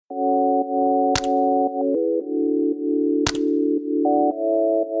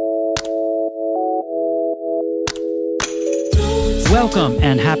Welcome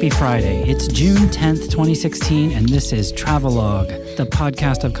and happy Friday. It's June 10th, 2016, and this is Travelogue, the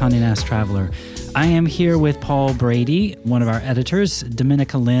podcast of Condé Nast Traveler. I am here with Paul Brady, one of our editors,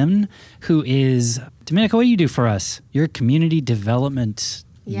 Dominica Lim, who is... Dominica, what do you do for us? You're a community development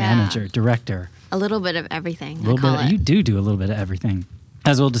manager, director. A little bit of everything, You do a little bit of everything,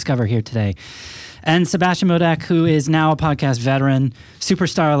 as we'll discover here today. And Sebastian Modak, who is now a podcast veteran,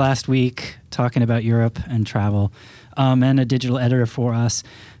 superstar last week, talking about Europe and travel, and a digital editor for us.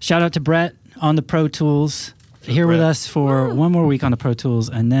 Shout out to Brett on the Pro Tools, here with us for one more week on the Pro Tools,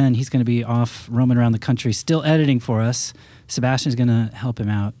 and then he's going to be off roaming around the country, still editing for us. Sebastian's going to help him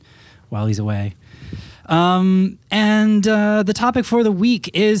out while he's away. And the topic for the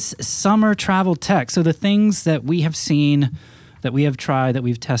week is summer travel tech. So the things that we have seen, that we have tried, that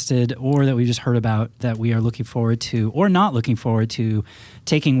we've tested, or that we've just heard about that we are looking forward to or not looking forward to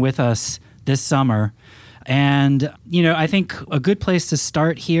taking with us this summer. And, you know, I think a good place to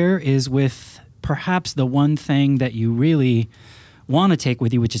start here is with perhaps the one thing that you really want to take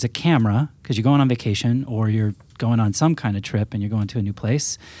with you, which is a camera, because you're going on vacation or you're going on some kind of trip and you're going to a new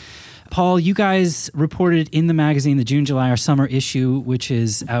place. Paul, you guys reported in the magazine, the June, July, our summer issue, which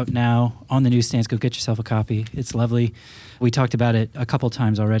is out now on the newsstands. Go get yourself a copy. It's lovely. We talked about it a couple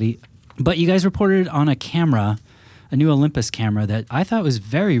times already. But you guys reported on a camera, a new Olympus camera that I thought was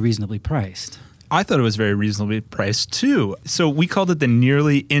very reasonably priced. I thought it was very reasonably priced too. So we called it the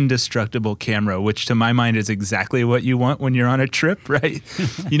nearly indestructible camera, which to my mind is exactly what you want when you're on a trip, right?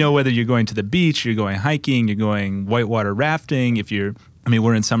 You know, whether you're going to the beach, you're going hiking, you're going whitewater rafting,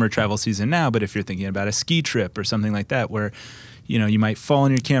 we're in summer travel season now, but if you're thinking about a ski trip or something like that where, you know, you might fall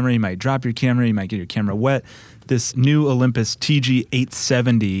on your camera, you might drop your camera, you might get your camera wet. This new Olympus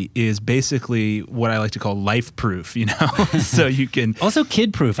TG870 is basically what I like to call life-proof, you know? So you can... Also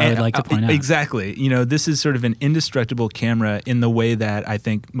kid-proof, I would like to point out. Exactly. You know, this is sort of an indestructible camera in the way that I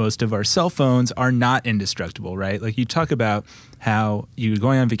think most of our cell phones are not indestructible, right? Like you talk about how you're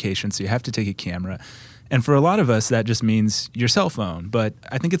going on vacation, so you have to take a camera. And for a lot of us, that just means your cell phone. But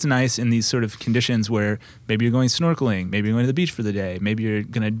I think it's nice in these sort of conditions where maybe you're going snorkeling, maybe you're going to the beach for the day, maybe you're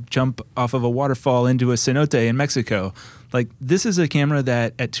going to jump off of a waterfall into a cenote in Mexico. Like, this is a camera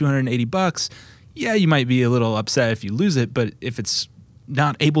that at $280, yeah, you might be a little upset if you lose it, but if it's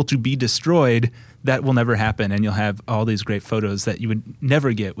not able to be destroyed, that will never happen, and you'll have all these great photos that you would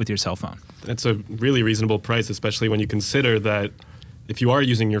never get with your cell phone. That's a really reasonable price, especially when you consider that if you are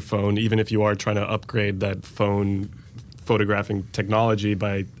using your phone, even if you are trying to upgrade that phone photographing technology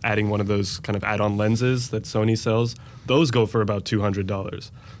by adding one of those kind of add-on lenses that Sony sells, those go for about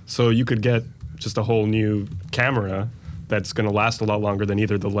 $200. So you could get just a whole new camera that's going to last a lot longer than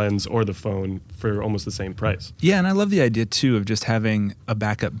either the lens or the phone for almost the same price. Yeah, and I love the idea, too, of just having a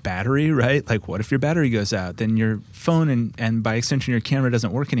backup battery, right? Like, what if your battery goes out? Then your phone and by extension, your camera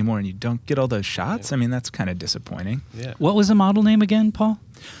doesn't work anymore and you don't get all those shots? Yeah. I mean, that's kind of disappointing. Yeah. What was the model name again, Paul?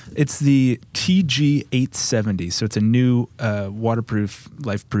 It's the TG870, so it's a new waterproof,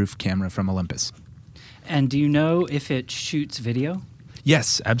 life-proof camera from Olympus. And do you know if it shoots video?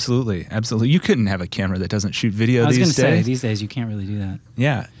 Yes, absolutely. Absolutely. You couldn't have a camera that doesn't shoot video these days. I was going to say, these days you can't really do that.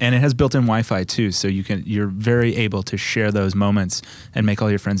 Yeah, and it has built-in Wi-Fi too, so you're very able to share those moments and make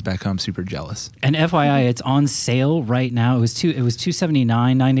all your friends back home super jealous. And FYI, it's on sale right now. It was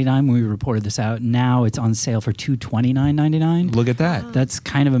 $279.99 when we reported this out. Now it's on sale for $229.99. Look at that. That's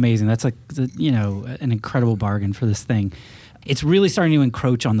kind of amazing. That's like, an incredible bargain for this thing. It's really starting to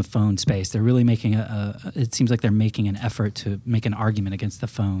encroach on the phone space. They're really making it seems like they're making an effort to make an argument against the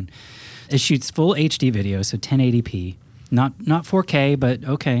phone. It shoots full HD video, so 1080p. Not 4K, but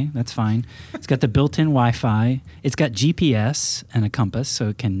okay, that's fine. It's got the built-in Wi-Fi. It's got GPS and a compass, so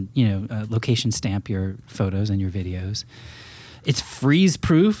it can, location stamp your photos and your videos. It's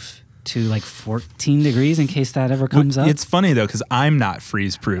freeze-proof to like 14 degrees in case that ever comes up. It's funny though, because I'm not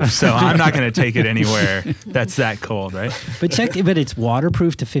freeze-proof, so I'm not going to take it anywhere that's that cold, right? But it's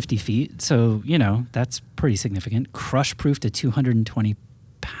waterproof to 50 feet, so, that's pretty significant. Crush-proof to 220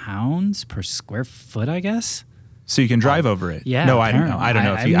 pounds per square foot, I guess. So you can drive over it. Yeah. No, I don't know. I don't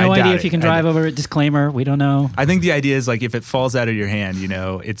know if you. I have no idea if you can drive over it. Disclaimer: we don't know. I think the idea is like if it falls out of your hand,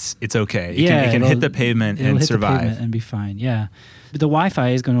 it's okay. It can hit the pavement and survive. The pavement and be fine. Yeah. But the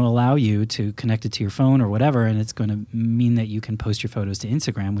Wi-Fi is going to allow you to connect it to your phone or whatever, and it's going to mean that you can post your photos to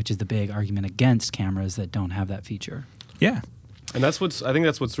Instagram, which is the big argument against cameras that don't have that feature. Yeah. And I think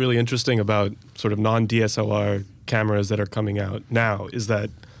that's what's really interesting about sort of non-DSLR cameras that are coming out now is that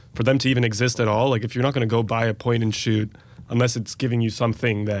for them to even exist at all, like if you're not going to go buy a point and shoot unless it's giving you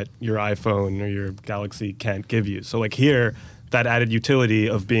something that your iPhone or your Galaxy can't give you. So like here, that added utility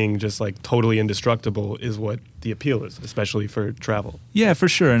of being just like totally indestructible is what the appeal is, especially for travel. Yeah, for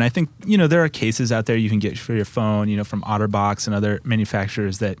sure. And I think, there are cases out there you can get for your phone, from OtterBox and other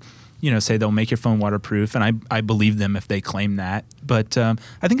manufacturers that, say they'll make your phone waterproof. And I believe them if they claim that. But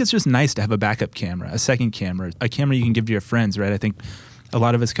I think it's just nice to have a backup camera, a second camera, a camera you can give to your friends, right? I think a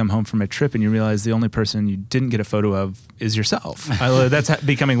lot of us come home from a trip and you realize the only person you didn't get a photo of is yourself. That's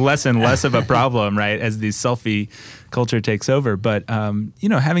becoming less and less of a problem, right, as the selfie culture takes over. But,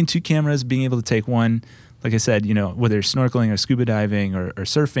 having two cameras, being able to take one, like I said, whether you're snorkeling or scuba diving or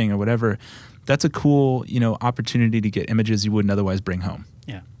surfing or whatever, that's a cool, opportunity to get images you wouldn't otherwise bring home.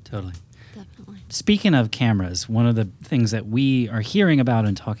 Yeah, totally. Definitely. Speaking of cameras, one of the things that we are hearing about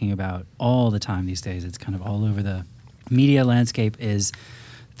and talking about all the time these days, it's kind of all over the media landscape, is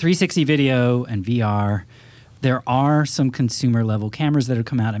 360 video and VR. There are some consumer level cameras that have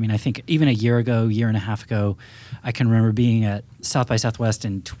come out. I mean, I think even a year and a half ago, I can remember being at South by Southwest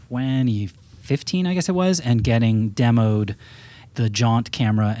in 2015, I guess it was, and getting demoed the Jaunt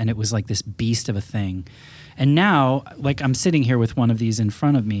camera, and it was like this beast of a thing. And now, like, I'm sitting here with one of these in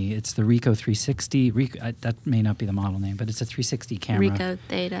front of me. It's the Ricoh 360. That may not be the model name, but it's a 360 camera. Ricoh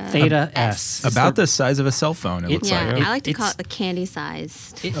Theta S. About the size of a cell phone, it looks Yeah, like. I like to call it the candy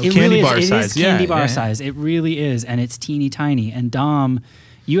sized. It candy really bar is. size. It is candy Yeah, bar yeah. size. It really is, and it's teeny tiny. And Dom,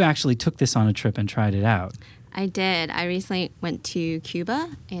 you actually took this on a trip and tried it out. I did. I recently went to Cuba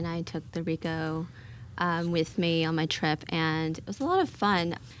and I took the Ricoh with me on my trip, and it was a lot of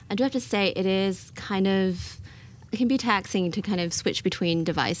fun. I do have to say it can be taxing to kind of switch between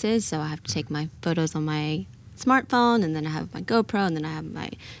devices. So I have to take my photos on my smartphone, and then I have my GoPro, and then I have my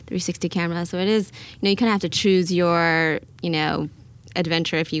 360 camera. So it is, you kind of have to choose your,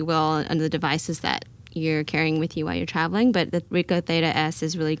 adventure, if you will, on the devices that you're carrying with you while you're traveling. But the Ricoh Theta S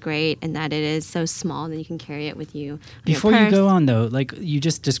is really great in that it is so small that you can carry it with you. Before you go on, though, like you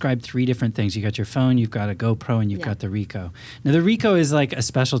just described three different things. You got your phone, you've got a GoPro, and you've got the Ricoh. Now, the Ricoh is like a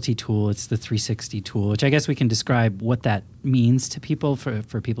specialty tool. It's the 360 tool, which I guess we can describe what that means to people for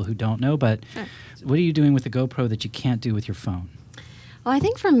people who don't know. But what are you doing with the GoPro that you can't do with your phone? Well, I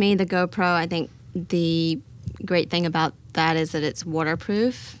think for me, the GoPro, I think the great thing about that is that it's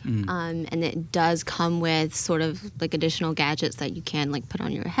waterproof, and it does come with sort of like additional gadgets that you can like put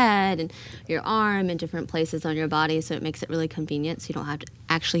on your head and your arm and different places on your body, so it makes it really convenient, so you don't have to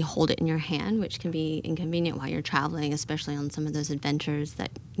actually hold it in your hand, which can be inconvenient while you're traveling, especially on some of those adventures that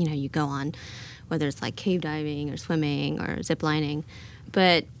you go on, whether it's like cave diving or swimming or zip lining.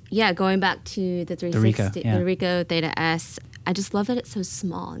 But yeah, going back to the 360, the Ricoh Theta S, I just love that it's so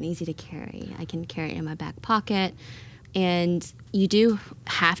small and easy to carry. I can carry it in my back pocket. And you do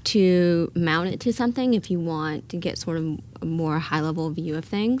have to mount it to something if you want to get sort of a more high-level view of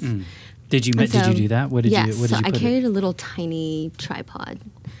things. Did you do that? What did you put I carried a little tiny tripod.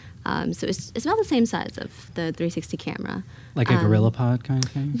 So it's about the same size of the 360 camera. Like a GorillaPod kind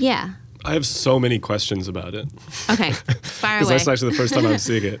of thing? Yeah. I have so many questions about it. Okay, fire Because away. that's actually the first time I'm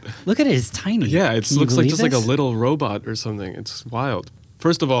seeing it. Look at it, it's tiny. Yeah, it Can you looks like believe just like a this? little robot or something. It's wild.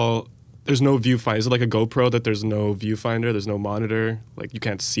 First of all, there's no viewfinder. Is it like a GoPro that there's no viewfinder, there's no monitor? Like you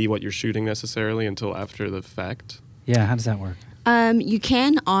can't see what you're shooting necessarily until after the fact? Yeah, how does that work? You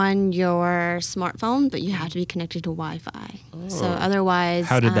can on your smartphone, but you have to be connected to Wi-Fi. So otherwise...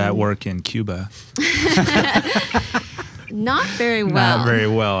 How did that work in Cuba? Not very well. Not very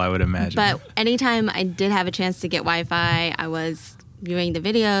well, I would imagine. But anytime I did have a chance to get Wi-Fi, I was viewing the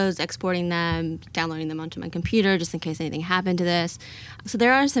videos, exporting them, downloading them onto my computer just in case anything happened to this. So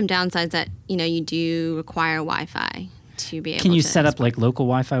there are some downsides that, you do require Wi-Fi to be able to... Can you set up like local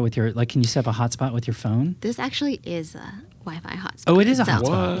Wi-Fi with your, can you set up a hotspot with your phone? This actually is a Wi-Fi hotspot. Oh, it is a itself.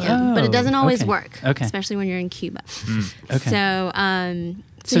 hotspot. Yeah, but it doesn't always okay. work, Okay. especially when you're in Cuba. Okay. So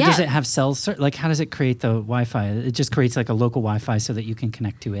does yeah. it have cells? Like, how does it create the Wi-Fi? It just creates like a local Wi-Fi so that you can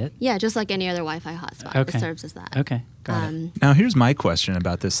connect to it? Yeah, just like any other Wi-Fi hotspot. Okay. It serves as that. Okay, got it. Now, here's my question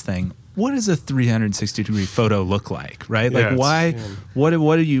about this thing. What does a 360-degree photo look like, right? Like, Yeah, why? What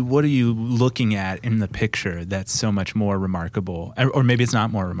are you looking at in the picture that's so much more remarkable, or maybe it's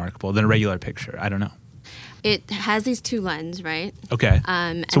not more remarkable than a regular picture? I don't know. It has these two lenses, right? Okay. So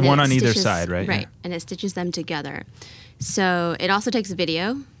and one it on either stitches- side, right? Right, Yeah. and it stitches them together. So it also takes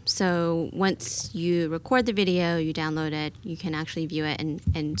video. So once you record the video, you download it, you can actually view it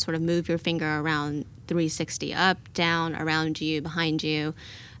and sort of move your finger around 360, up, down, around you, behind you,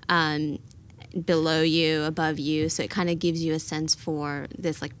 below you, above you. So it kind of gives you a sense for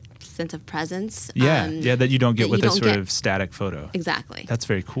this like sense of presence. Yeah, that you don't get that with you a don't sort get- of static photo. Exactly. That's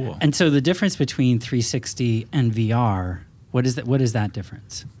very cool. And so the difference between 360 and VR, what is that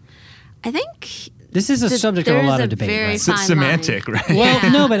difference? I think This is a subject of a lot of debate, very right? It's fine semantic, line. right? Well, Yeah.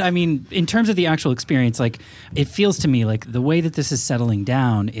 no, but I mean, in terms of the actual experience, like it feels to me like the way that this is settling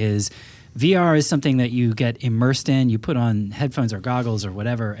down is VR is something that you get immersed in. You put on headphones or goggles or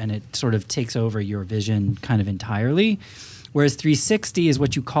whatever, and it sort of takes over your vision kind of entirely. Whereas 360 is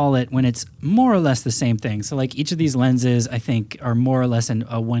what you call it when it's more or less the same thing. So like each of these lenses, I think, are more or less a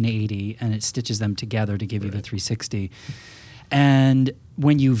 180, and it stitches them together to give you the 360. And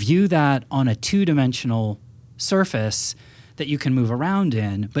when you view that on a two-dimensional surface that you can move around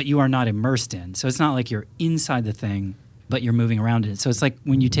in, but you are not immersed in. So it's not like you're inside the thing, but you're moving around in it. So it's like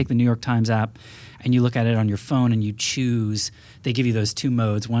when you take the New York Times app and you look at it on your phone and you choose, they give you those two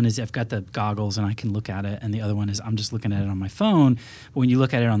modes. One is I've got the goggles and I can look at it, and the other one is I'm just looking at it on my phone. But when you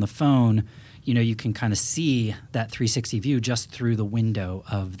look at it on the phone, you know, you can kind of see that 360 view just through the window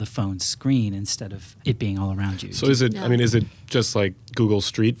of the phone screen instead of it being all around you. So is it? I mean, is it just like Google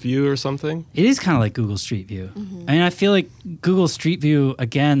Street View or something? It is kind of like Google Street View. I mean, I feel like Google Street View,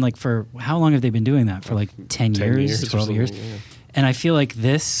 again, like for how long have they been doing that? For like 10 years, or 12 years? something, yeah. And I feel like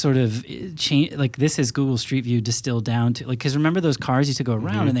this sort of change, like this is Google Street View distilled down to, like, because remember those cars used to go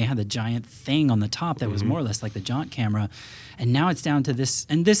around and they had the giant thing on the top that was more or less like the jaunt camera. And now it's down to this,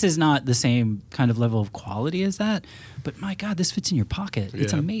 and this is not the same kind of level of quality as that, but my God, this fits in your pocket.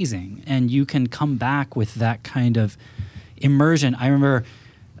 It's Yeah. amazing. And you can come back with that kind of immersion. I remember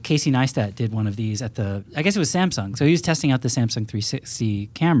Casey Neistat did one of these at I guess it was Samsung. So he was testing out the Samsung 360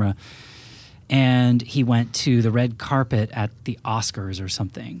 camera, and he went to the red carpet at the Oscars or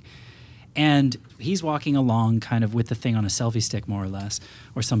something. And he's walking along kind of with the thing on a selfie stick, more or less,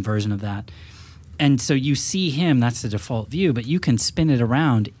 or some version of that. And so you see him, that's the default view, but you can spin it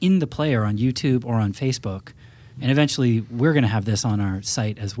around in the player on YouTube or on Facebook. And eventually we're going to have this on our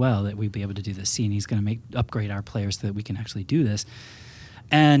site as well, that we'd be able to do this. See, and he's going to upgrade our players so that we can actually do this.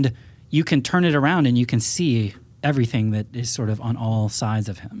 And you can turn it around and you can see everything that is sort of on all sides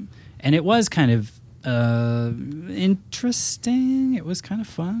of him. And it was kind of interesting. It was kind of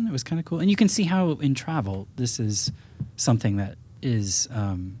fun. It was kind of cool. And you can see how in travel, this is something that is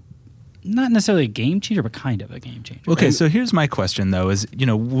not necessarily a game changer, but kind of a game changer. Okay, so here's my question, though, is, you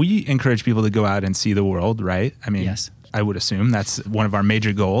know, we encourage people to go out and see the world, right? I mean, Yes. I would assume that's one of our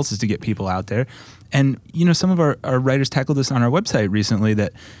major goals, is to get people out there. And, you know, some of our writers tackled this on our website recently,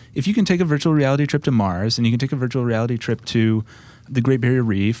 that if you can take a virtual reality trip to Mars and you can take a virtual reality trip to the Great Barrier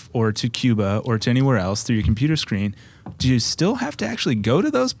Reef or to Cuba or to anywhere else through your computer screen, do you still have to actually go to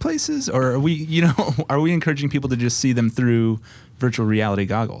those places? Or are we, you know, are we encouraging people to just see them through virtual reality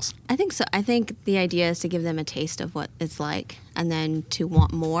goggles? I think so. I think the idea is to give them a taste of what it's like and then to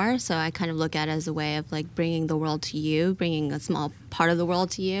want more. So I kind of look at it as a way of like bringing the world to you, bringing a small part of the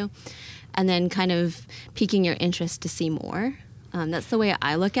world to you, and then kind of piquing your interest to see more. That's the way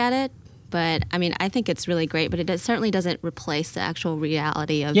I look at it. But I mean, I think it's really great, but it certainly doesn't replace the actual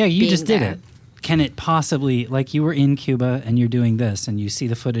reality of Yeah, you being just did there. it. Can it possibly, like you were in Cuba and you're doing this and you see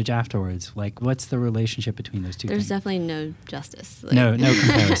the footage afterwards, like what's the relationship between those two There's things? definitely no justice. Like, No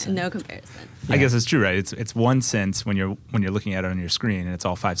comparison. no comparison. I guess it's true, right? It's one sense when you're looking at it on your screen, and it's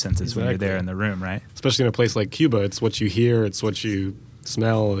all five senses when you're there in the room, right? Especially in a place like Cuba, it's what you hear, it's what you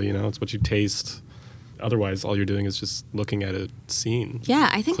smell, you know, it's what you taste. Otherwise, all you're doing is just looking at a scene. Yeah,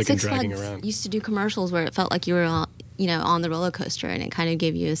 I think Clicking, Six dragging Flags around. used to do commercials where it felt like you were on, on the roller coaster, and it kind of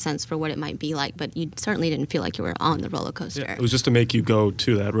gave you a sense for what it might be like, but you certainly didn't feel like you were on the roller coaster. Yeah, it was just to make you go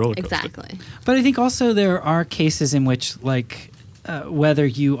to that roller coaster. Exactly. But I think also there are cases in which, like, whether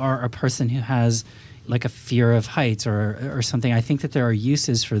you are a person who has like a fear of heights or something, I think that there are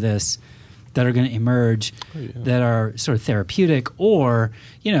uses for this that are going to emerge that are sort of therapeutic, or,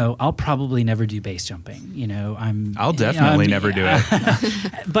 you know, I'll probably never do base jumping. You know, I'll definitely never do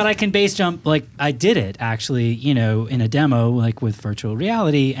it. But I can base jump, like I did it actually, you know, in a demo, like with virtual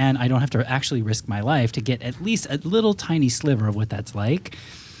reality, and I don't have to actually risk my life to get at least a little tiny sliver of what that's like.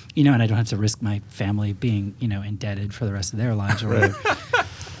 You know, and I don't have to risk my family being, you know, indebted for the rest of their lives or whatever.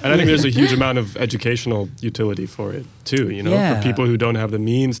 And I think there's a huge amount of educational utility for it too, you know, Yeah. for people who don't have the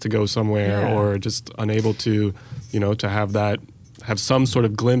means to go somewhere Yeah. or just unable to, you know, to have some sort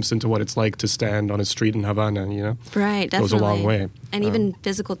of glimpse into what it's like to stand on a street in Havana, you know. Right, definitely. Goes a long way. And even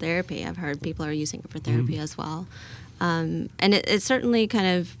physical therapy, I've heard people are using it for therapy as well. And it's certainly kind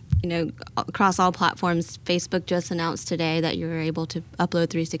of, you know, across all platforms. Facebook just announced today that you're able to upload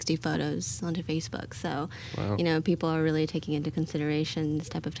 360 photos onto Facebook. So, Wow. you know, people are really taking into consideration this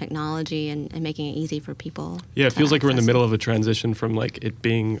type of technology and making it easy for people. Yeah, it to feels like we're in the access middle it. of a transition from like it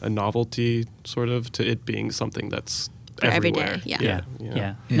being a novelty sort of to it being something that's For every day, everywhere. yeah. you know.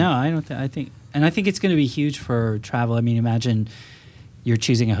 Yeah. No, I don't. I think it's going to be huge for travel. I mean, imagine you're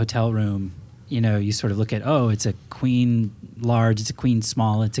choosing a hotel room, you sort of look at, it's a queen large, it's a queen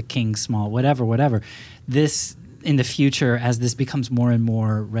small, it's a king small, whatever. This, in the future, as this becomes more and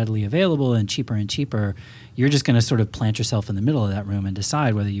more readily available and cheaper, you're just going to sort of plant yourself in the middle of that room and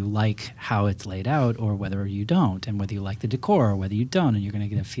decide whether you like how it's laid out or whether you don't, and whether you like the decor or whether you don't, and you're going to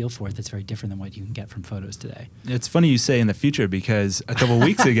get a feel for it that's very different than what you can get from photos today. It's funny you say in the future, because a couple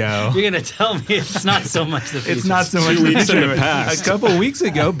weeks ago... You're going to tell me it's not so much the future. It's not so much 2 the weeks in future. the past. A couple weeks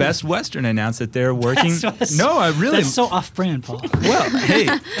ago, Best Western announced that they're working... No, I really... That's so off-brand, Paul. Well, hey,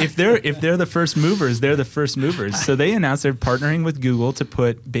 if they're the first movers, they're the first movers. So they announced they're partnering with Google to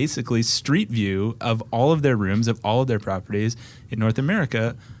put basically street view of all of their rooms, of all of their properties in North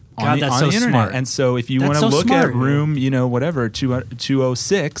America on the internet. Smart. And so if you want to look at room,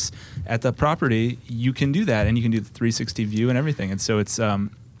 206 at the property, you can do that, and you can do the 360 view and everything. And so it's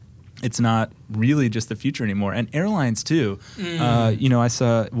not really just the future anymore. And airlines too. I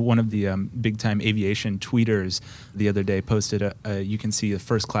saw one of the big time aviation tweeters the other day posted you can see the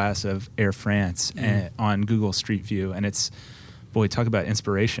first class of Air France on Google Street View, and it's, boy, talk about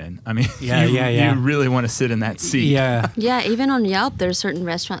inspiration. I mean, you really want to sit in that seat. Yeah. Yeah, even on Yelp, there's certain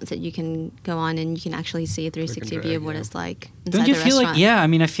restaurants that you can go on and you can actually see a 360 view of what it's like inside Don't you the feel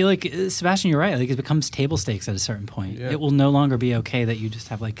restaurant. I feel like, Sebastian, you're right. Like, it becomes table stakes at a certain point. Yeah. It will no longer be okay that you just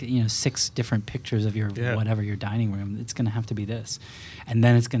have 6 different pictures of your whatever, your dining room. It's going to have to be this. And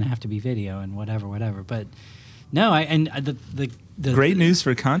then it's going to have to be video and whatever. But no, the great news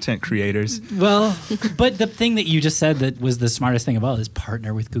for content creators. Well, but the thing that you just said that was the smartest thing about it is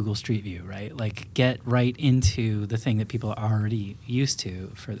partner with Google Street View, right? Like, get right into the thing that people are already used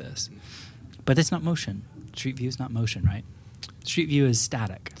to for this. But it's not motion. Street View is not motion, right? Street View is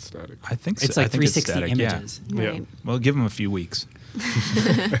static. I think so. It's like I think 360 static, images. Right. Yeah. Well, give them a few weeks.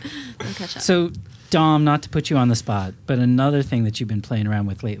 They'll catch up. So, Dom, not to put you on the spot, but another thing that you've been playing around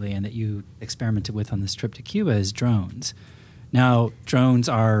with lately and that you experimented with on this trip to Cuba is drones. Now, drones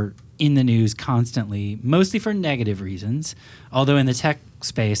are in the news constantly, mostly for negative reasons, although in the tech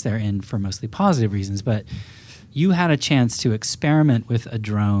space they're in for mostly positive reasons. But you had a chance to experiment with a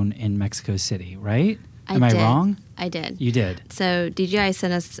drone in Mexico City, right? Am I wrong? I did. You did. So DJI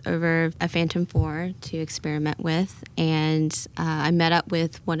sent us over a Phantom 4 to experiment with, and I met up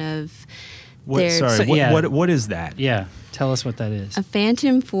with one of their... What is that? Yeah. Tell us what that is. A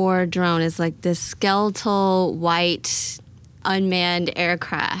Phantom 4 drone is like this skeletal white unmanned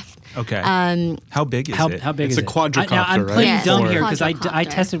aircraft. Okay. How big is it? How big It's is a it? quadricopter, Now, I'm right? playing Yes, dumb it's a here because I quadricopter.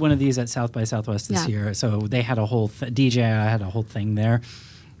 tested one of these at South by Southwest this year. So they had a whole DJI had a whole thing there.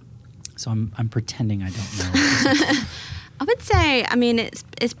 So I'm pretending I don't know. I would say,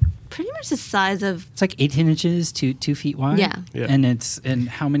 it's pretty much the size of... It's like 18 inches to 2 feet wide. Yeah. And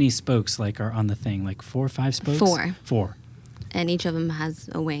how many spokes are on the thing? Like 4 or 5 spokes? 4. And each of them has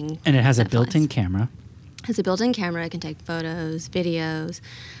a wing. And it has a that built-in flies. camera. It has a built-in camera. It can take photos, videos,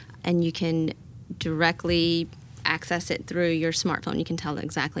 and you can directly access it through your smartphone. You can tell it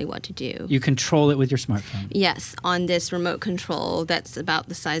exactly what to do. You control it with your smartphone. Yes, on this remote control that's about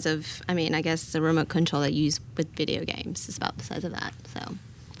the size of, I guess the remote control that you use with video games is about the size of that. So,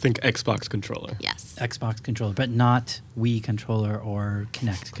 Think Xbox controller. yes. Xbox controller, but not Wii controller or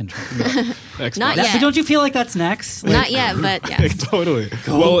Kinect controller. Xbox. Not yet. But don't you feel like that's next? Like, Not yet, but yes. Totally.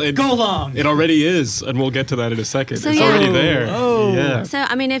 go long. It already is, and we'll get to that in a second. So, it's yeah. already there. Oh. Yeah. So,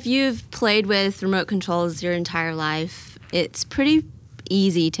 if you've played with remote controls your entire life, it's pretty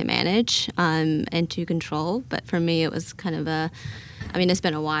easy to manage and to control. But for me, it was kind of it's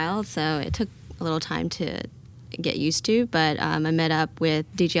been a while, so it took a little time to get used to. But I met up with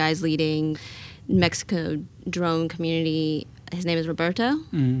DJI's leading Mexico drone community. His name is Roberto,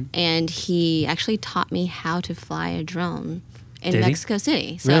 and he actually taught me how to fly a drone in Did he? Mexico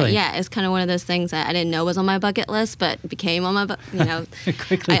City. So Really? yeah, it's kind of one of those things that I didn't know was on my bucket list, but became on my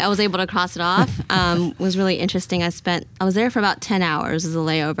Quickly. I was able to cross it off. Was really interesting. I was there for about 10 hours as a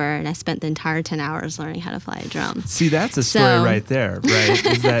layover, and I spent the entire 10 hours learning how to fly a drone. See, that's a story So- right there, right?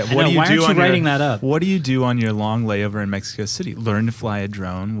 Is that I know, why aren't you writing that up? What do you do on your long layover in Mexico City? Learn to fly a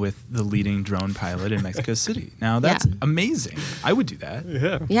drone with the leading drone pilot in Mexico City. Now, that's Yeah. amazing. I would do that.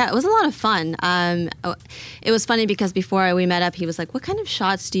 Yeah. Yeah, it was a lot of fun. It was funny because before we met up, he was like, "What kind of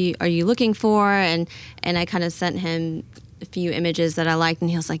shots are you looking for?" And I kind of sent him a few images that I liked, and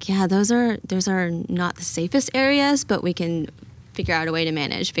he was like, "Yeah, those are not the safest areas, but we can figure out a way to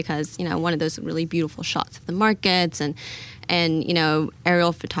manage because one of those really beautiful shots of the markets and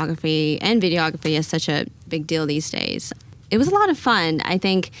aerial photography and videography is such a big deal these days." It was a lot of fun. I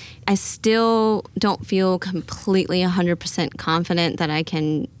think I still don't feel completely 100% confident that I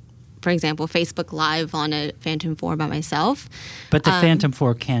can for example, Facebook Live on a Phantom 4 by myself. But the Phantom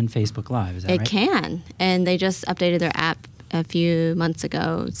 4 can Facebook Live, is that right? It can. And they just updated their app a few months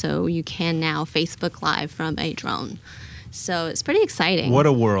ago. So you can now Facebook Live from a drone. So it's pretty exciting. What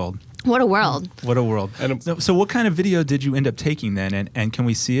a world. What a world. What a world. And So what kind of video did you end up taking then? And can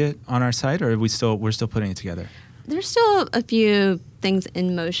we see it on our site, or are we're still putting it together? There's still a few things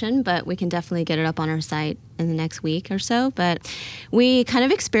in motion, but we can definitely get it up on our site in the next week or so. But we kind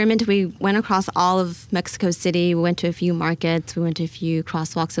of experimented. We went across all of Mexico City. We went to a few markets. We went to a few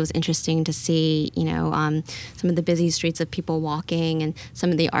crosswalks. It was interesting to see, some of the busy streets of people walking and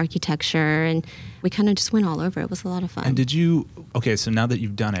some of the architecture. And we kind of just went all over. It was a lot of fun. And so now that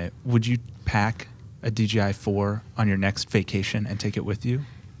you've done it, would you pack a DJI 4 on your next vacation and take it with you?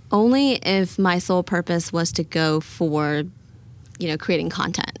 Only if my sole purpose was to go for, creating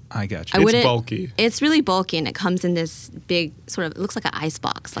content. I got you. it's bulky. It's really bulky, and it comes in this big it looks like an ice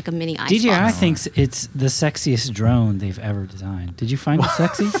box, like a mini ice DJI box. thinks it's the sexiest drone they've ever designed. Did you find it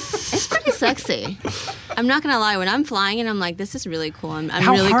sexy? It's pretty sexy. I'm not going to lie. When I'm flying it, I'm like, this is really cool. I'm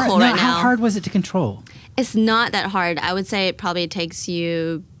really cool right now. How hard was it to control? It's not that hard. I would say it probably takes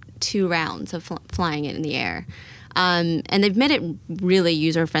you 2 rounds of flying it in the air. And they've made it really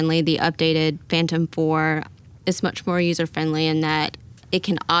user-friendly. The updated Phantom 4 is much more user-friendly in that it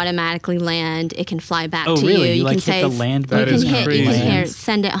can automatically land. It can fly back to you. Really? You can hit the land That button? is you crazy. can hear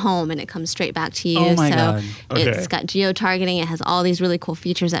send it home, and it comes straight back to you. Oh my God. Okay. It's got geo-targeting. It has all these really cool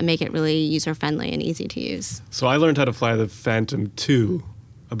features that make it really user-friendly and easy to use. So I learned how to fly the Phantom 2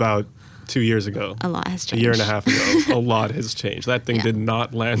 about 2 years ago. A lot has A changed. year and a half ago. A lot has changed. That thing Yeah. did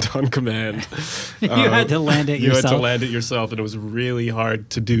not land on command. You had to land it You yourself. had to land it yourself, and it was really hard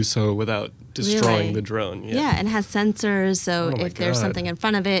to do so without destroying Really? the drone. Yeah, and it has sensors, so Oh my if there's God. something in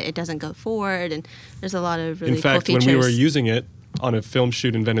front of it, it doesn't go forward, and there's a lot of really In fact, cool features. when we were using it on a film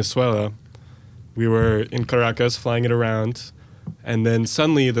shoot in Venezuela, we were in Caracas flying it around, and then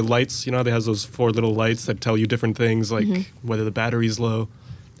suddenly the lights, they has those 4 little lights that tell you different things, like Mm-hmm. whether the battery's low.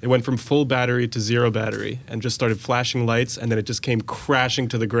 It went from full battery to 0 battery and just started flashing lights, and then it just came crashing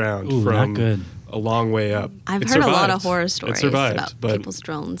to the ground Ooh, from not good. a long way up. I've It heard a lot of survived. horror It stories survived, about but people's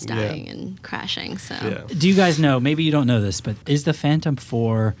drones yeah. dying and crashing. So Yeah. Do you guys know, maybe you don't know this, but is the Phantom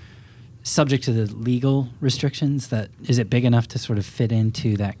 4 subject to the legal restrictions? Is it big enough to sort of fit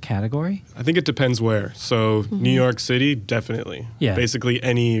into that category? I think it depends where. So Mm-hmm. New York City, definitely. Yeah. Basically,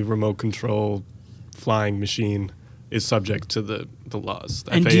 any remote control flying machine is subject to the laws,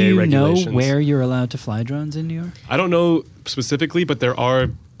 the And FAA do you know regulations. where you're allowed to fly drones in New York? I don't know specifically, but there are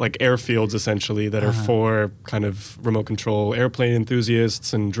like airfields essentially that are for kind of remote control airplane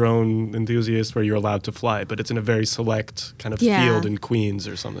enthusiasts and drone enthusiasts where you're allowed to fly, but it's in a very select kind of Yeah. field in Queens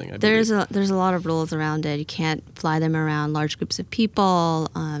or something. I there's believe. a lot of rules around it. You can't fly them around large groups of people,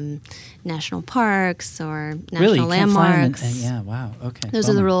 national parks or national Really? You can't fly 'em landmarks. yeah, wow. Okay. Those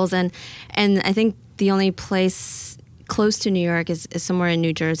are the bummer. rules, and I think the only place close to New York is somewhere in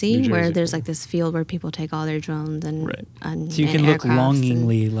New Jersey, New where Jersey. there's like this field where people take all their drones and Right. and So you and can look aircrafts and-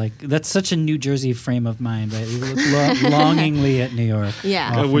 longingly like that's such a New Jersey frame of mind, right? You look longingly at New York.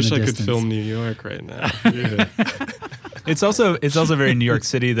 Yeah. off I in wish the I could distance. film New York right now. Yeah. It's also very New York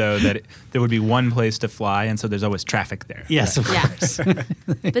City though that there would be one place to fly, and so there's always traffic there. Yes, of Yeah. course.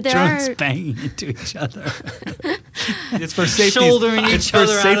 But there Drones are banging into each other. It's for safety's Shouldering it's each for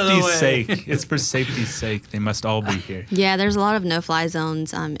other out of the safety's way. sake. It's for safety's sake. They must all be here. Yeah, there's a lot of no-fly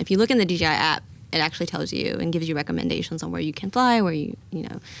zones. If you look in the DJI app, it actually tells you and gives you recommendations on where you can fly, where where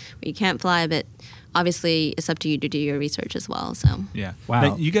you can't fly. But obviously, it's up to you to do your research as well. So Yeah. Wow.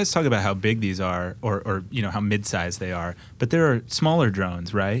 Now, you guys talk about how big these are, or how mid-sized they are, but there are smaller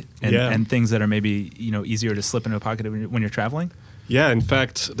drones, right? And, Yeah. and things that are maybe easier to slip into a pocket when you're traveling. Yeah, in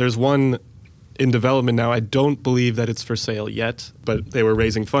fact, there's one in development now. I don't believe that it's for sale yet, but they were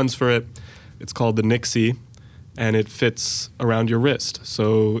raising funds for it. It's called the Nixie, and it fits around your wrist.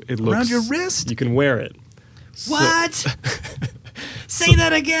 So it looks Around your wrist? You can wear it. So- What? Say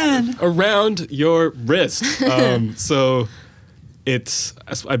that again. around your wrist. So it's,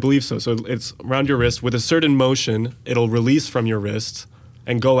 I believe so. So it's around your wrist with a certain motion. It'll release from your wrist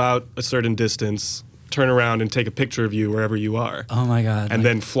and go out a certain distance, turn around and take a picture of you wherever you are, Oh my God. and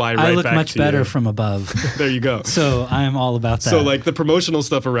then fly right I look back much to better you. from above. There you go. So I am all about that. So like the promotional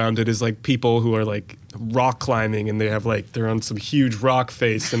stuff around it is like people who are like rock climbing and they have like they're on some huge rock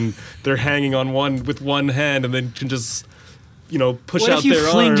face and they're hanging on one with one hand and then can just push what out if you their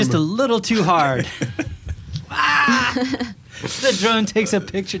fling arm. just a little too hard? The drone takes a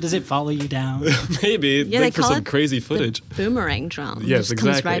picture. Does it follow you down? Maybe Yeah, they like for call some it crazy the footage. boomerang drone. Yes, It just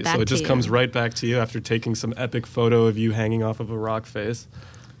comes exactly. right back So it to just you. comes right back to you after taking some epic photo of you hanging off of a rock face.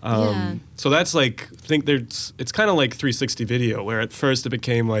 Yeah. So that's like, I think it's kind of like 360 video, where at first it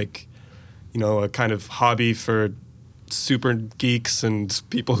became like, a kind of hobby for super geeks and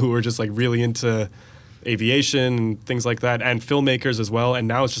people who were just like really into aviation and things like that, and filmmakers as well. And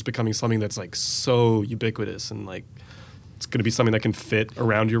now it's just becoming something that's like so ubiquitous, and like it's going to be something that can fit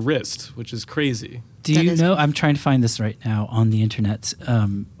around your wrist, which is crazy. Do That you is- know? I'm trying to find this right now on the internet.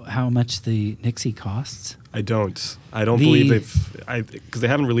 How much the Nixie costs? I don't believe because they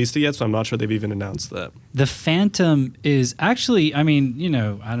haven't released it yet, so I'm not sure they've even announced that. The Phantom is actually, I mean,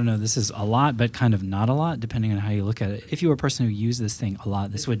 I don't know, this is a lot, but kind of not a lot, depending on how you look at it. If you were a person who used this thing a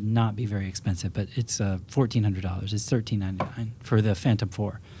lot, this would not be very expensive, but it's $1,400. It's $1,399 for the Phantom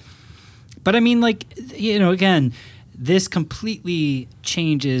 4. But I mean, like, again, this completely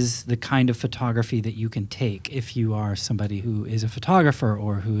changes the kind of photography that you can take if you are somebody who is a photographer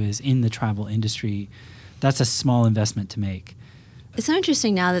or who is in the travel industry. That's a small investment to make. It's so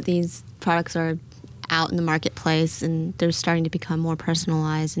interesting now that these products are out in the marketplace and they're starting to become more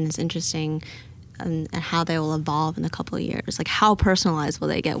personalized, and it's interesting and how they will evolve in a couple of years. Like, how personalized will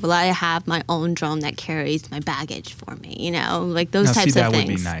they get? Will I have my own drone that carries my baggage for me? Like those Now, types see, of that things.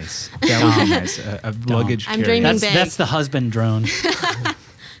 would be nice. That would be nice. A luggage I'm carrier. dreaming big. That's the husband drone.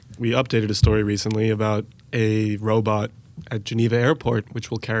 We updated a story recently about a robot at Geneva Airport,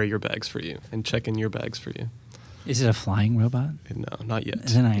 which will carry your bags for you and check in your bags for you. Is it a flying robot? No, not yet.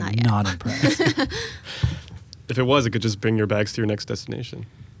 Then I Not am yet. not impressed. If it was, it could just bring your bags to your next destination.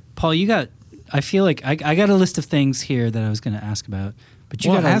 Paul, I feel like I got a list of things here that I was going to ask about, but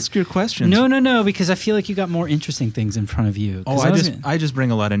you Well, got to ask your questions. No, because I feel like you got more interesting things in front of you. 'Cause I just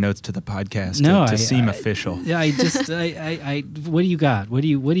bring a lot of notes to the podcast to seem official. Yeah, what do you got? What are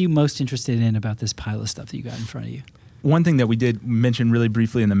you most interested in about this pile of stuff that you got in front of you? One thing that we did mention really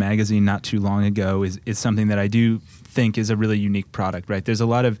briefly in the magazine not too long ago is something that I do think is a really unique product, right? There's a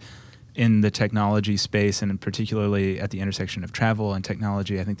lot of, in the technology space, and particularly at the intersection of travel and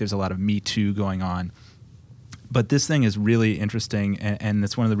technology, I think there's a lot of Me Too going on. But this thing is really interesting, and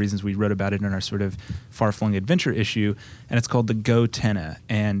that's one of the reasons we wrote about it in our sort of far-flung adventure issue, and it's called the Go Tenna.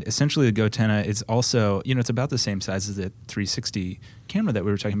 And essentially the Go Tenna is also, it's about the same size as the 360 camera that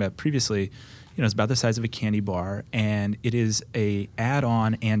we were talking about previously. It's about the size of a candy bar, and it is a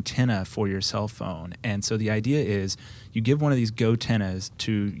add-on antenna for your cell phone. And so the idea is you give one of these Go Tennas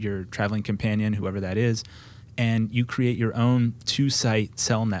to your traveling companion, whoever that is, and you create your own two-site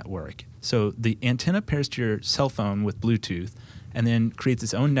cell network. So the antenna pairs to your cell phone with Bluetooth and then creates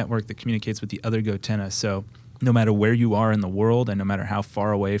its own network that communicates with the other Go Tenna. So no matter where you are in the world and no matter how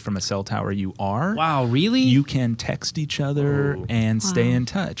far away from a cell tower you are, Wow, really? you can text each other and stay in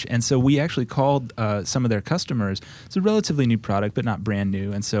touch. And so we actually called some of their customers. It's a relatively new product, but not brand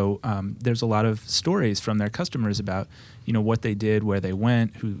new. And so there's a lot of stories from their customers about, what they did, where they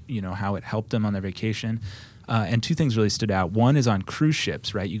went, how it helped them on their vacation. And two things really stood out. One is on cruise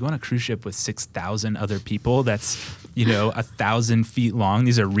ships, right? You go on a cruise ship with 6,000 other people. That's, 1,000 feet long.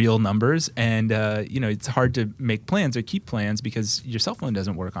 These are real numbers. And, it's hard to make plans or keep plans because your cell phone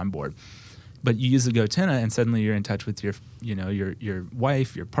doesn't work on board. But you use the Go Tenna and suddenly you're in touch with your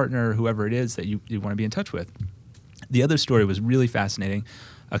wife, your partner, whoever it is that you want to be in touch with. The other story was really fascinating.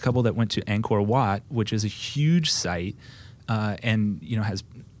 A couple that went to Angkor Wat, which is a huge site and, has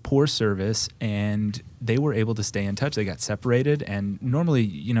poor service, and they were able to stay in touch. They got separated, and normally,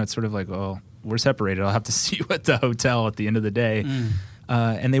 it's sort of like, well, we're separated. I'll have to see you at the hotel at the end of the day.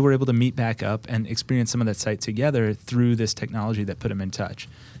 And they were able to meet back up and experience some of that site together through this technology that put them in touch.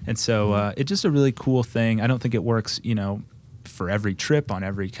 And so it's just a really cool thing. I don't think it works, for every trip on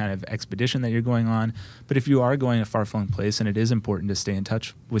every kind of expedition that you're going on. But if you are going a far-flung place and it is important to stay in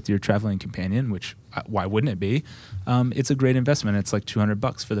touch with your traveling companion, which why wouldn't it be? It's a great investment. It's like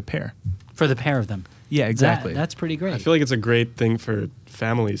 $200 for the pair. For the pair of them. Yeah, exactly. That's pretty great. I feel like it's a great thing for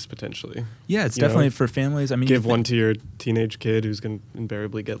families potentially. Yeah, it's You know, definitely for families. I mean, Give one to your teenage kid who's going to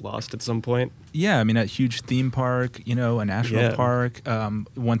invariably get lost at some point. Yeah, I mean, a huge theme park, a national Yeah. park.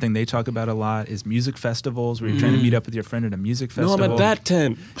 One thing they talk about a lot is music festivals, where you're trying to meet up with your friend at a music festival. No, I'm at that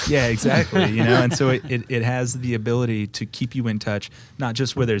tent. Yeah, exactly. And so it has the ability to keep you in touch, not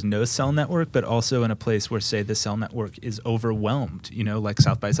just where there's no cell network, but also in a place where, say, the cell network is overwhelmed, like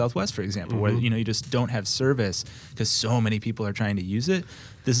South by Southwest, for example, where, you just don't have service because so many people are trying to use it.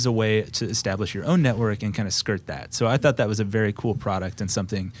 This is a way to establish your own network and kind of skirt that. So I thought that was a very cool product and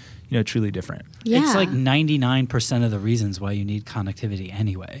something, truly different. Yeah. It's like 99% of the reasons why you need connectivity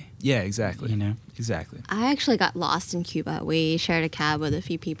anyway. Yeah, exactly. Exactly. I actually got lost in Cuba. We shared a cab with a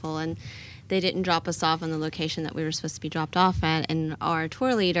few people, and they didn't drop us off on the location that we were supposed to be dropped off at. And our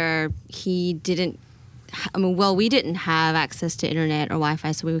tour leader, he didn't we didn't have access to internet or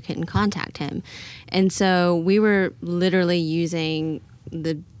Wi-Fi, so we couldn't contact him. And so we were literally using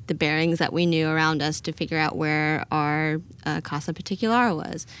the bearings that we knew around us to figure out where our Casa Particular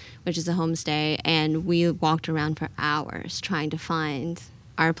was, which is a homestay. And we walked around for hours trying to find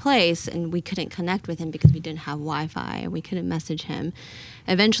our place, and we couldn't connect with him because we didn't have Wi-Fi and we couldn't message him.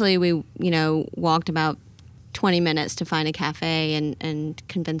 Eventually, we, walked about 20 minutes to find a cafe and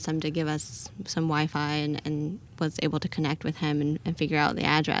convince them to give us some Wi-Fi and was able to connect with him and figure out the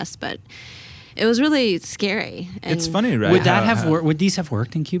address. But it was really scary. And it's funny, right? Would that have worked? Would these have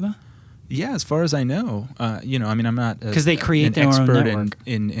worked in Cuba? Yeah, as far as I know, I'm not because they create an their expert own network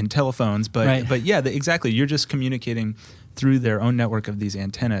in telephones, but right. but yeah, exactly. You're just communicating through their own network of these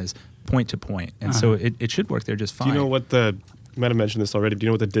antennas, point to point, and so it should work there just fine. Do you know what you might have mentioned this already? Do you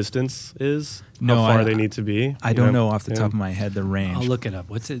know what the distance is? No, how far they need to be? I don't know off the top of my head the range. I'll look it up.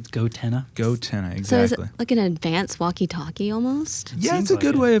 What's it? GoTenna? GoTenna, exactly. So is it like an advanced walkie-talkie almost? Yeah, it's a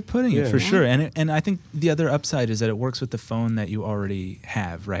good way of putting it, for Yeah. sure. And I think the other upside is that it works with the phone that you already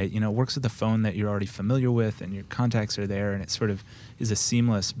have, right? It works with the phone that you're already familiar with, and your contacts are there, and it sort of is a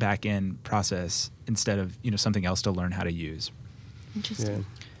seamless back-end process instead of something else to learn how to use. Interesting.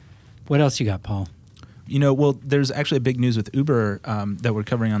 Yeah. What else you got, Paul? Well, there's actually a big news with Uber that we're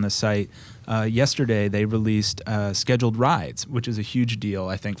covering on the site. Yesterday, they released scheduled rides, which is a huge deal,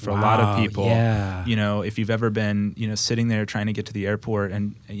 I think, for a lot of people. Yeah. If you've ever been, sitting there trying to get to the airport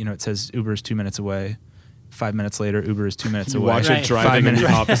and, it says Uber is 2 minutes away. 5 minutes later, Uber is 2 minutes away. Watch Right. it driving in the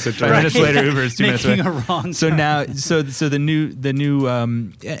opposite direction. 5 minutes later, Uber is 2 minutes away. Making a wrong So turn. now, so the new,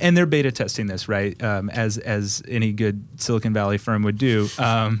 and they're beta testing this, right? As any good Silicon Valley firm would do.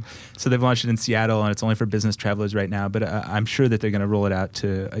 So they've launched it in Seattle, and it's only for business travelers right now. But I'm sure that they're going to roll it out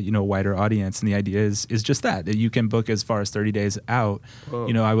to a wider audience. And the idea is just that you can book as far as 30 days out. Whoa.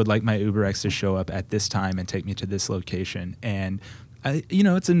 I would like my UberX to show up at this time and take me to this location. And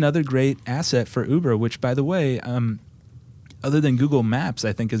it's another great asset for Uber, which, by the way, other than Google Maps,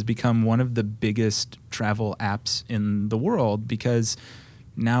 I think has become one of the biggest travel apps in the world, because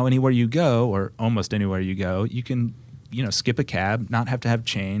now anywhere you go, or almost anywhere you go, you can, skip a cab, not have to have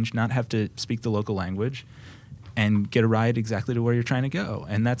change, not have to speak the local language, and get a ride exactly to where you're trying to go.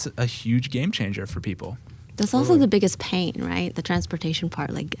 And that's a huge game changer for people. That's also the biggest pain, right? The transportation part,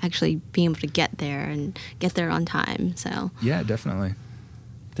 like actually being able to get there and get there on time. So Yeah, definitely.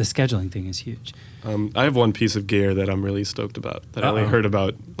 The scheduling thing is huge. I have one piece of gear that I'm really stoked about that I only heard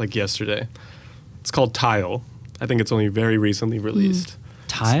about like yesterday. It's called Tile. I think it's only very recently released.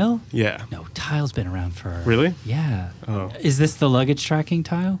 Tile? Yeah. No, Tile's been around for... Really? Yeah. Oh. Is this the luggage tracking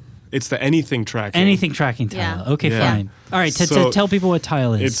Tile? It's the anything tracking. Anything tracking Tile. Yeah. Okay, Yeah. fine. All right, So tell people what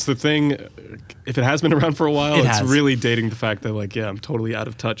Tile is. It's the thing, if it has been around for a while, It it's has. really dating the fact that, like, yeah, I'm totally out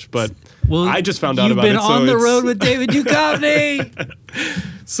of touch. But Well, I just found out about You've it. been on the it's- road with David Duchovny.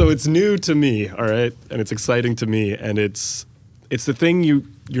 So it's new to me, all right? And it's exciting to me. And it's the thing you're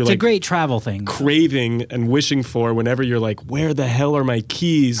It's like a great travel thing. craving and wishing for whenever you're like, where the hell are my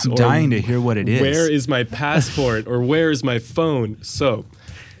keys? I'm dying to hear what it is. Where is my passport? Or where is my phone? So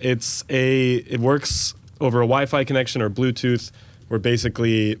it works over a Wi-Fi connection or Bluetooth, where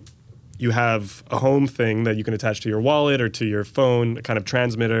basically you have a home thing that you can attach to your wallet or to your phone, a kind of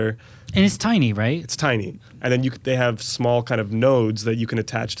transmitter. And it's tiny, right? It's tiny. And then they have small kind of nodes that you can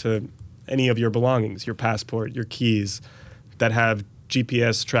attach to any of your belongings, your passport, your keys, that have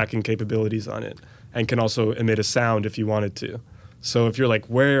GPS tracking capabilities on it and can also emit a sound if you wanted to. So if you're like,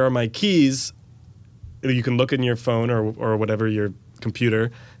 where are my keys? You can look in your phone or whatever, your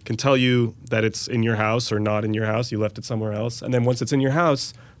computer can tell you that it's in your house or not in your house. You left it somewhere else. And then once it's in your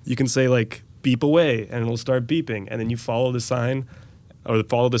house, you can say like, beep away, and it'll start beeping. And then you follow the sign or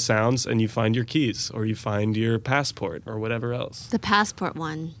follow the sounds and you find your keys or you find your passport or whatever else. the passport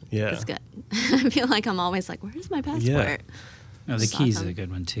one Yeah. is good. I feel like I'm always like, where's my passport? Oh, the That's keys awesome. is a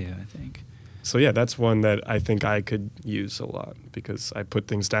good one too, I think. So yeah, that's one that I think I could use a lot because I put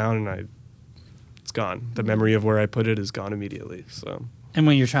things down and it's gone. The memory of where I put it is gone immediately. So And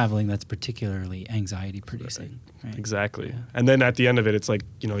when you're traveling, that's particularly anxiety producing. Right? exactly. Yeah. And then at the end of it, it's like,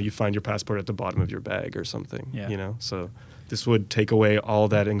 you find your passport at the bottom of your bag or something, Yeah. So this would take away all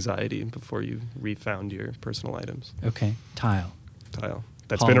that anxiety before you refound your personal items. Okay, Tile. Tile.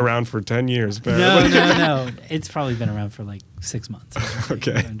 That's Paul. been around for 10 years. No, apparently. no. It's probably been around for like 6 months.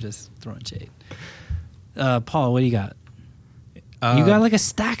 Okay. I'm just throwing shade. Paul, what do you got? You got like a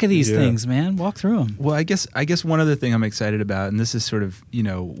stack of these yeah. things, man. Walk through them. Well, I guess one other thing I'm excited about, and this is sort of,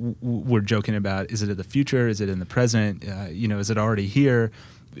 we're joking about, is it in the future? Is it in the present? Is it already here?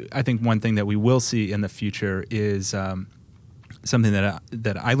 I think one thing that we will see in the future is something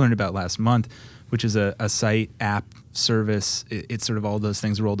that I learned about last month, which is a site, app, service. It's sort of all those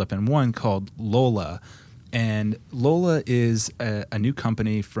things rolled up in one called Lola. And Lola is a new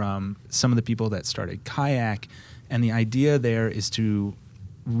company from some of the people that started Kayak. And the idea there is to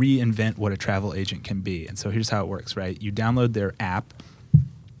reinvent what a travel agent can be. And so here's how it works, right? You download their app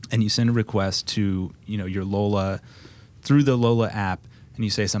and you send a request to, your Lola through the Lola app. And you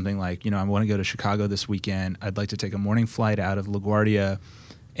say something like, I want to go to Chicago this weekend. I'd like to take a morning flight out of LaGuardia,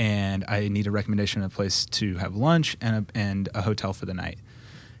 and I need a recommendation of a place to have lunch and a hotel for the night.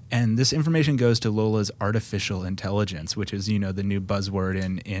 And this information goes to Lola's artificial intelligence, which is, the new buzzword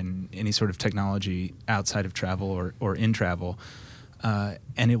in any sort of technology outside of travel or in travel.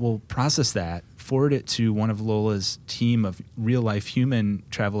 And it will process that, forward it to one of Lola's team of real-life human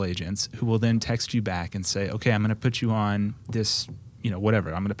travel agents who will then text you back and say, okay, I'm going to put you on this, whatever.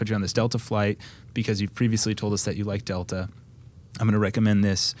 I'm going to put you on this Delta flight because you've previously told us that you like Delta. I'm going to recommend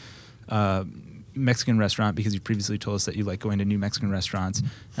this Mexican restaurant because you previously told us that you like going to new Mexican restaurants.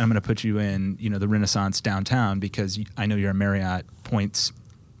 And I'm going to put you in, the Renaissance downtown because I know you're a Marriott points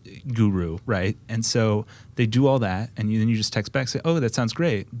guru, right? And so they do all that, and then you just text back, say, oh, that sounds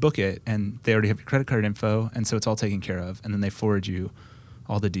great, book it. And they already have your credit card info, and so it's all taken care of. And then they forward you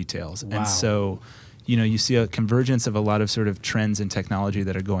all the details. Wow. And so you see a convergence of a lot of sort of trends in technology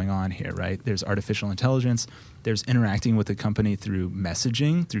that are going on here, right? There's artificial intelligence. There's interacting with the company through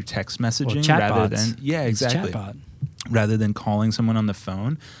messaging, through text messaging, rather than exactly, chatbot. rather than calling someone on the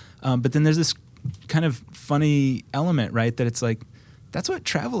phone. But then there's this kind of funny element, right? That it's like that's what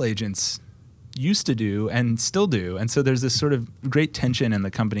travel agents used to do and still do. And so there's this sort of great tension in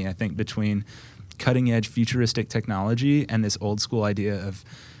the company, I think, between cutting edge futuristic technology and this old school idea of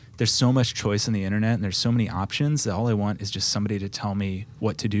there's so much choice on the internet and there's so many options that all I want is just somebody to tell me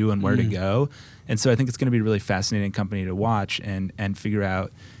what to do and where to go. And so I think it's going to be a really fascinating company to watch and figure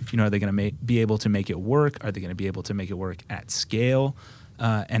out, are they going to be able to make it work? Are they going to be able to make it work at scale?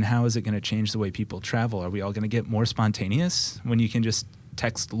 And how is it going to change the way people travel? Are we all going to get more spontaneous when you can just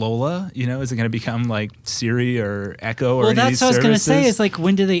text Lola? Is it going to become like Siri or Echo or any of these that's what I was going to say. services? Is like,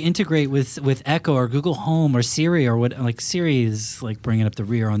 when do they integrate with Echo or Google Home or Siri or what? Like Siri is like bringing up the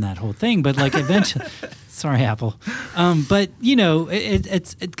rear on that whole thing, but like eventually, sorry Apple, but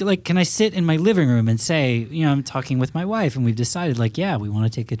it's like, can I sit in my living room and say, I'm talking with my wife and we've decided like, yeah, we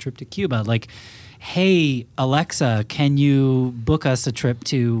want to take a trip to Cuba, like, hey, Alexa, can you book us a trip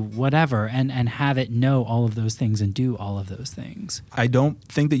to whatever, and have it know all of those things and do all of those things? I don't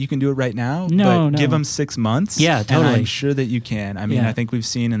think that you can do it right now, No. give them 6 months. Yeah, totally. And I'm sure that you can. I mean, Yeah. I think we've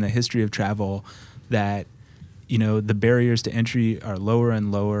seen in the history of travel that, the barriers to entry are lower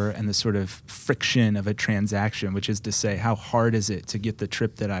and lower, and the sort of friction of a transaction, which is to say, how hard is it to get the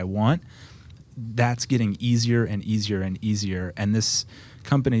trip that I want? That's getting easier and easier and easier. And this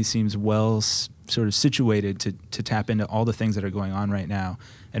company seems sort of situated to tap into all the things that are going on right now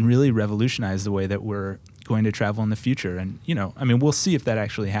and really revolutionize the way that we're going to travel in the future. And, we'll see if that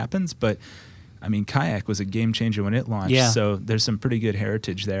actually happens, but Kayak was a game changer when it launched. Yeah. So there's some pretty good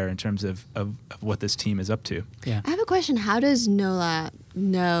heritage there in terms of what this team is up to. Yeah. I have a question. How does NOLA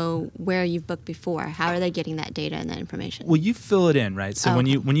know where you've booked before? How are they getting that data and that information? Well, you fill it in, right? So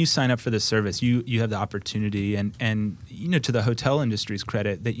Okay. when you sign up for this service, you have the opportunity, and to the hotel industry's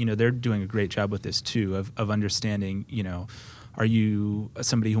credit, that they're doing a great job with this too, of understanding, are you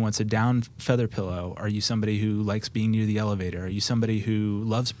somebody who wants a down feather pillow? Are you somebody who likes being near the elevator? Are you somebody who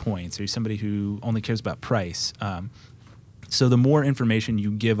loves points? Are you somebody who only cares about price? So the more information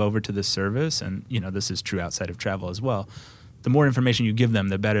you give over to the service, and this is true outside of travel as well, the more information you give them,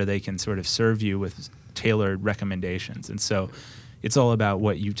 the better they can sort of serve you with tailored recommendations. And so it's all about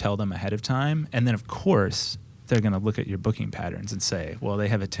what you tell them ahead of time. And then, of course, they're going to look at your booking patterns and say, well, they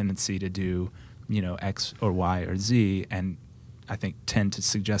have a tendency to do, X or Y or Z, and I think tend to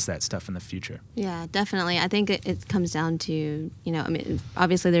suggest that stuff in the future. Yeah, definitely. I think it comes down to,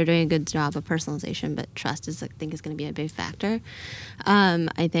 obviously they're doing a good job of personalization, but trust is going to be a big factor.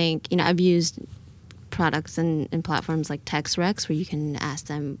 I think, I've used products and platforms like TextRex, where you can ask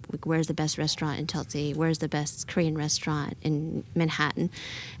them, like, where's the best restaurant in Chelsea? Where's the best Korean restaurant in Manhattan?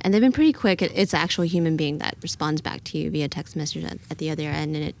 And they've been pretty quick. It's an actual human being that responds back to you via text message at the other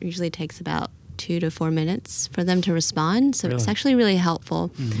end, and it usually takes about 2 to 4 minutes for them to respond. So it's actually really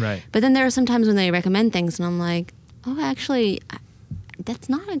helpful. Right. But then there are some times when they recommend things and I'm like, oh, actually, that's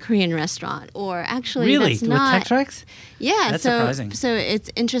not a Korean restaurant, or actually Really? that's With not. Tektrex? Yeah, That's so surprising. so it's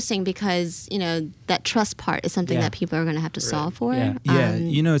interesting because that trust part is something Yeah. that people are going to have to solve for. Yeah. Yeah,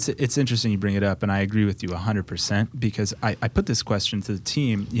 it's interesting you bring it up, and I agree with you 100% because I put this question to the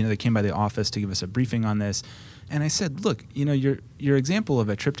team. They came by the office to give us a briefing on this, and I said, look, your example of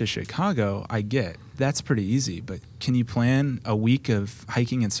a trip to Chicago, I get. That's pretty easy, but can you plan a week of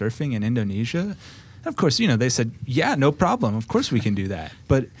hiking and surfing in Indonesia? And of course, they said, yeah, no problem. Of course we can do that.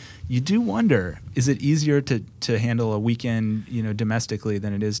 But you do wonder, is it easier to handle a weekend, domestically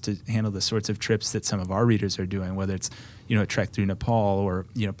than it is to handle the sorts of trips that some of our readers are doing, whether it's, a trek through Nepal or,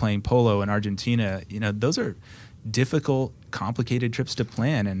 playing polo in Argentina. Those are difficult, complicated trips to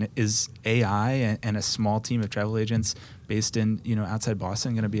plan. And is AI and a small team of travel agents based in, outside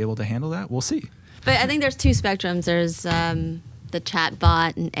Boston going to be able to handle that? We'll see. But I think there's two spectrums. There's the chat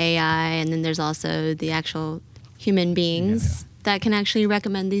bot and AI, and then there's also the actual human beings that can actually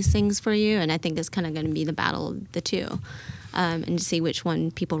recommend these things for you. And I think it's kind of going to be the battle of the two, and to see which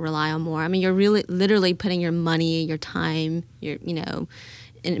one people rely on more. I mean, you're really literally putting your money, your time,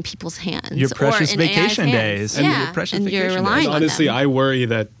 in people's hands. Your precious or in vacation AI's days. hands. Yeah, Your precious and you're vacation relying days. on Honestly, them. I worry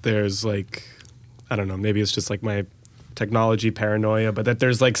that there's I don't know, maybe it's just my technology paranoia, but that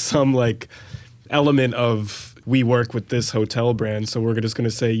there's some element of we work with this hotel brand, so we're just going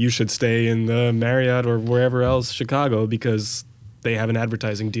to say you should stay in the Marriott or wherever else, Chicago, because they have an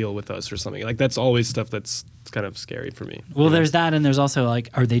advertising deal with us or something. That's always stuff that's kind of scary for me. Well, there's that, and there's also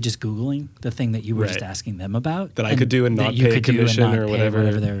are they just Googling the thing that you were just Right. asking them about? That I could do and that not you pay a could do and commission not or pay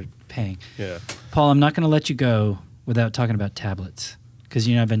whatever. they're paying. Yeah. Paul, I'm not going to let you go without talking about tablets, because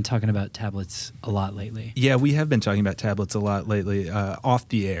I've been talking about tablets a lot lately. Yeah, we have been talking about tablets a lot lately, off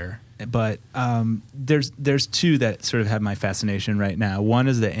the air. But there's two that sort of have my fascination right now. One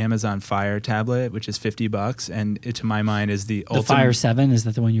is the Amazon Fire tablet, which is $50, and it, to my mind, is the ultimate. The Fire 7, is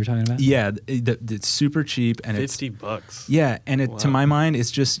that the one you're talking about? Yeah, it's super cheap and it's $50. yeah, and to Wow. my mind,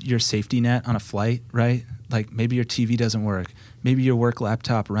 it's just your safety net on a flight, right? Maybe your TV doesn't work. Maybe your work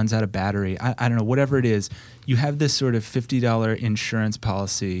laptop runs out of battery. I don't know, whatever it is. You have this sort of $50 insurance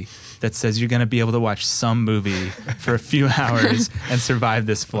policy that says you're going to be able to watch some movie for a few hours and survive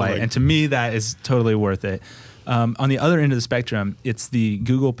this flight. And to me, that is totally worth it. On the other end of the spectrum, it's the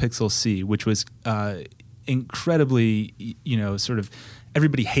Google Pixel C, which was incredibly, sort of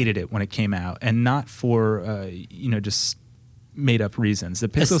everybody hated it when it came out, and not for, just made up reasons. The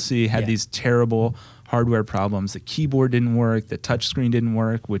Pixel C had these terrible hardware problems. The keyboard didn't work. The touchscreen didn't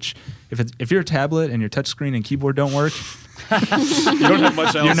work. Which, if you're a tablet and your touchscreen and keyboard don't work, You don't have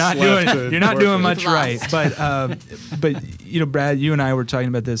much else you're not left doing much Lost. right. But Brad, you and I were talking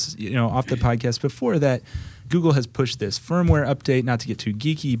about this, off the podcast before, that Google has pushed this firmware update. Not to get too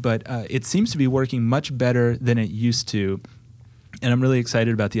geeky, but it seems to be working much better than it used to. And I'm really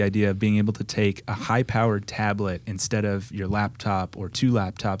excited about the idea of being able to take a high-powered tablet instead of your laptop or two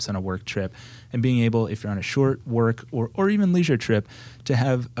laptops on a work trip, and being able, if you're on a short work or even leisure trip, to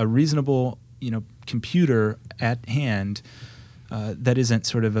have a reasonable, computer at hand that isn't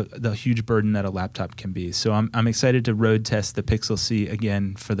sort of the huge burden that a laptop can be. So I'm excited to road test the Pixel C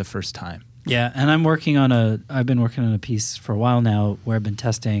again for the first time. Yeah, and I've been working on a piece for a while now where I've been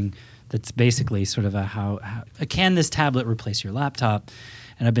testing that's basically sort of how can this tablet replace your laptop?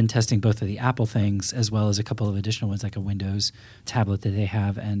 And I've been testing both of the Apple things as well as a couple of additional ones, like a Windows tablet that they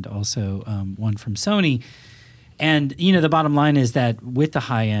have, and also one from Sony. And the bottom line is that with the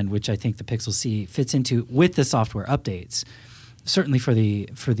high end, which I think the Pixel C fits into, with the software updates, certainly for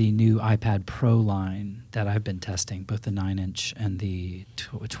the new iPad Pro line that I've been testing, both the 9-inch and the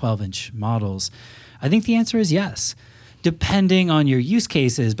 12-inch models, I think the answer is yes, depending on your use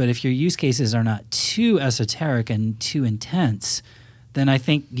cases. But if your use cases are not too esoteric and too intense, then I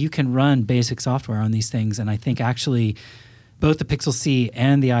think you can run basic software on these things. And I think actually both the Pixel C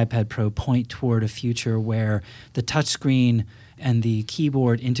and the iPad Pro point toward a future where the touchscreen and the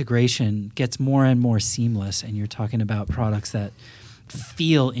keyboard integration gets more and more seamless, and you're talking about products that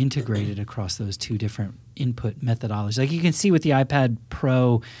feel integrated across those two different input methodologies. Like you can see with the iPad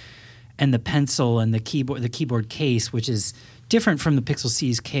Pro and the pencil and the keyboard case, which is different from the Pixel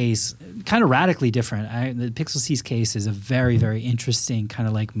C's case, kind of radically different. The Pixel C's case is a very, very interesting kind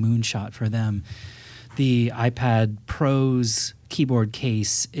of like moonshot for them. The iPad Pro's keyboard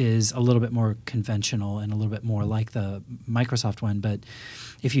case is a little bit more conventional and a little bit more like the Microsoft one. But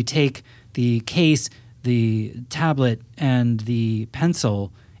if you take the case, the tablet, and the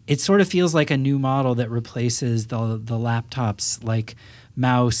pencil, it sort of feels like a new model that replaces the laptop's like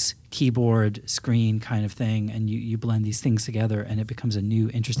mouse, keyboard, screen kind of thing, and you blend these things together and it becomes a new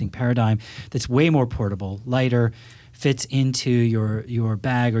interesting paradigm that's way more portable, lighter, fits into your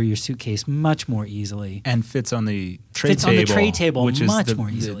bag or your suitcase much more easily. And fits on the tray Fits table. on the tray table which much is more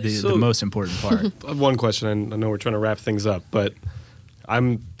easily. the most important part. One question, and I know we're trying to wrap things up, but I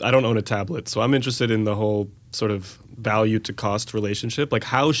don't own a tablet, so I'm interested in the whole sort of value to cost relationship. Like,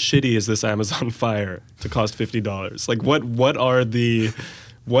 how shitty is this Amazon Fire to cost $50? Like, what are the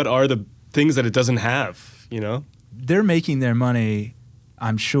things that it doesn't have? You know, They're making their money,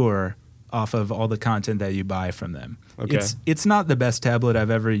 I'm sure, off of all the content that you buy from them. Okay. It's not the best tablet I've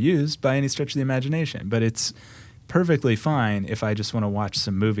ever used by any stretch of the imagination, but it's perfectly fine if I just want to watch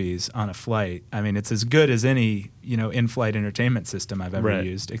some movies on a flight. I mean, it's as good as any, in-flight entertainment system I've ever Right.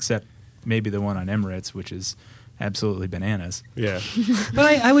 used, except maybe the one on Emirates, which is absolutely bananas. yeah. But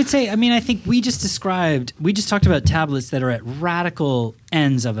I would say, I think we just talked about tablets that are at radical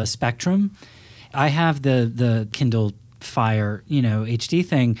ends of a spectrum. I have the Kindle Fire, HD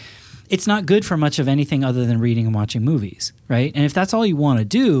thing. It's not good for much of anything other than reading and watching movies, right? And if that's all you want to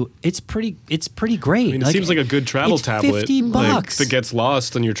do, it's pretty great. I mean, it seems like a good travel it's tablet. $50. Like, if it gets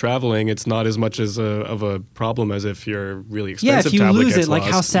lost and you're traveling, it's not as much of a problem as if your really expensive yeah, if you tablet lose gets it, like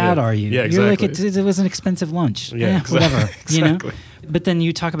lost. how sad Yeah. are you? Yeah, You're exactly. like, it was an expensive lunch. Yeah, whatever, exactly. But then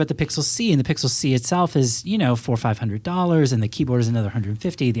you talk about the Pixel C, and the Pixel C itself is, $400 or $500, and the keyboard is another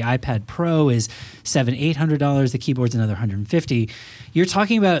 $150. The iPad Pro is $700-800. The keyboard's another $150. You're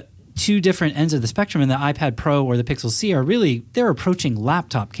talking about two different ends of the spectrum, and the iPad Pro or the Pixel C they're approaching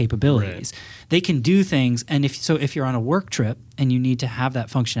laptop capabilities. Right. They can do things, and if you're on a work trip and you need to have that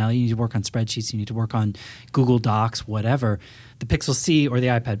functionality, you need to work on spreadsheets, you need to work on Google Docs, whatever, the Pixel C or the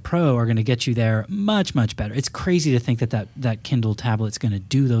iPad Pro are going to get you there much, much better. It's crazy to think that Kindle tablet's going to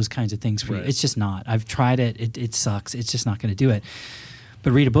do those kinds of things for you. Right. It's just not. I've tried it. It sucks. It's just not going to do it.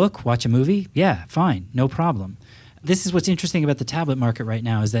 But read a book, watch a movie, yeah, fine, no problem. This is what's interesting about the tablet market right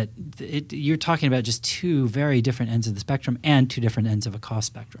now is that you're talking about just two very different ends of the spectrum and two different ends of a cost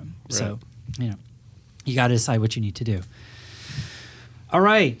spectrum. Right. So, you got to decide what you need to do. All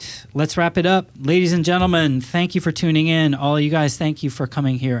right, let's wrap it up. Ladies and gentlemen, thank you for tuning in. All you guys, thank you for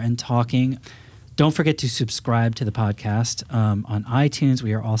coming here and talking. Don't forget to subscribe to the podcast on iTunes.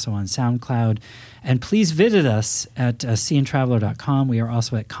 We are also on SoundCloud. And please visit us at cntraveler.com. We are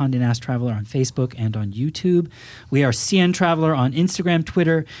also at Condé Nast Traveler on Facebook and on YouTube. We are CN Traveler on Instagram,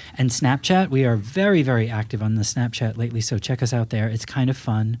 Twitter, and Snapchat. We are very, very active on the Snapchat lately, so check us out there. It's kind of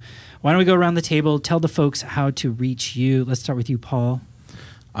fun. Why don't we go around the table, tell the folks how to reach you. Let's start with you, Paul.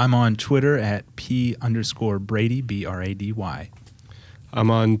 I'm on Twitter at P_Brady, BRADY. I'm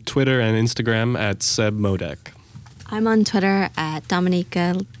on Twitter and Instagram at Seb Modek. I'm on Twitter at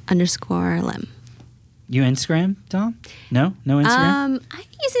Dominica_Lim. You Instagram, Dom? No Instagram? I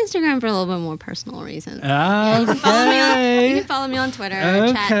use Instagram for a little bit more personal reasons. Okay. You can follow me on Twitter,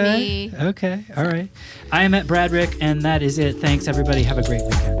 chat me. Okay. All right. I am at Bradrick, and that is it. Thanks, everybody. Have a great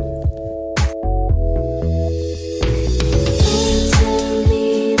weekend.